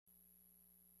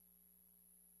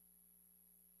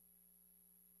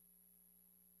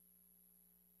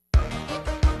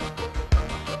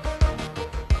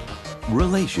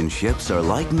Relationships are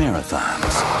like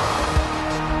marathons.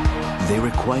 They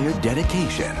require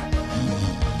dedication,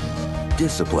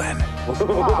 discipline,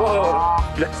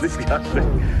 That's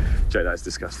disgusting. Joe, that's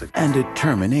disgusting. and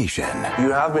determination,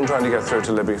 You have been trying to get through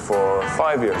to Libby for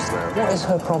 5 years now. What is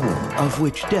her problem? of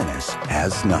which Dennis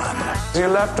has none. You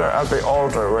left her at the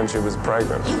altar when she was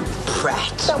pregnant.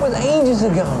 Brat. That was ages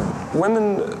ago.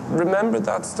 Women remember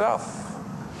that stuff.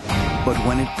 But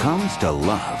when it comes to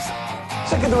love,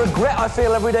 Sick of the regret I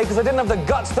feel every day because I didn't have the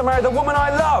guts to marry the woman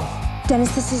I love.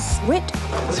 Dennis, this is Whit.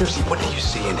 Seriously, what do you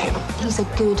see in him? He's a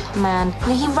good man.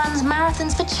 He runs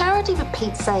marathons for charity, for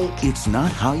Pete's sake. it's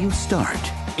not how you start.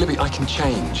 Libby, I can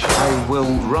change. I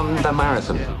will run the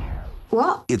marathon.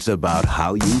 What? It's about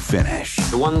how you finish.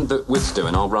 The one that Whit's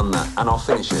doing, I'll run that, and I'll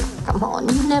finish it. Come on,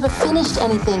 you've never finished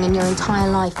anything in your entire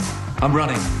life. I'm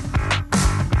running.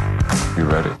 You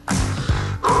ready?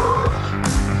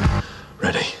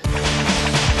 Ready.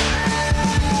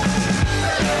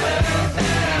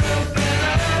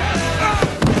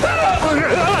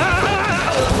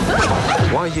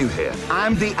 Why are you here?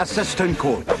 I'm the assistant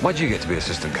coach. Why'd you get to be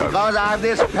assistant coach? Because I'm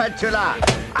this petulant.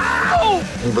 Ow!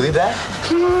 You believe that?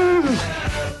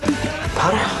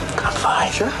 Powder? I'm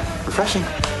fine. Sure. Refreshing.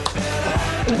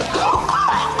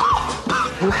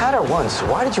 You had her once.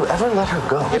 Why did you ever let her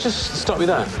go? Yeah, just stop you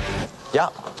there. Yeah.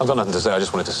 I've got nothing to say. I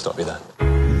just wanted to stop you there.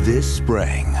 This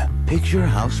spring, Picture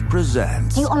House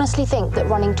presents Do you honestly think that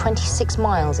running 26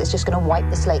 miles is just going to wipe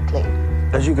the slate clean?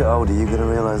 As you get older, you're going to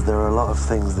realise there are a lot of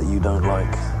things that you don't like.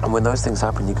 And when those things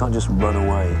happen, you can't just run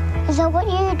away. Is that what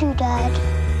you do, Dad?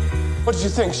 What did you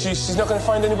think? She's not going to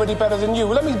find anybody better than you?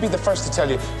 Well, let me be the first to tell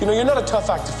you. You know, you're not a tough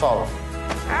act to follow.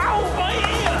 Ow, my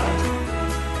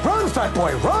ear! Run, fat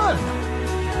boy, run!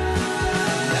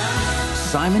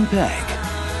 Simon Pegg,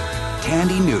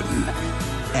 Thandie Newton,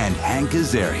 and Hank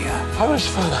Azaria. How much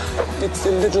fun? It's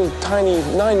a little tiny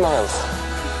 9 miles.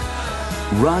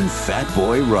 Run, Fat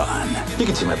Boy, Run. You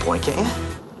can see my point, can't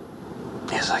you?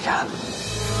 Yes, I can.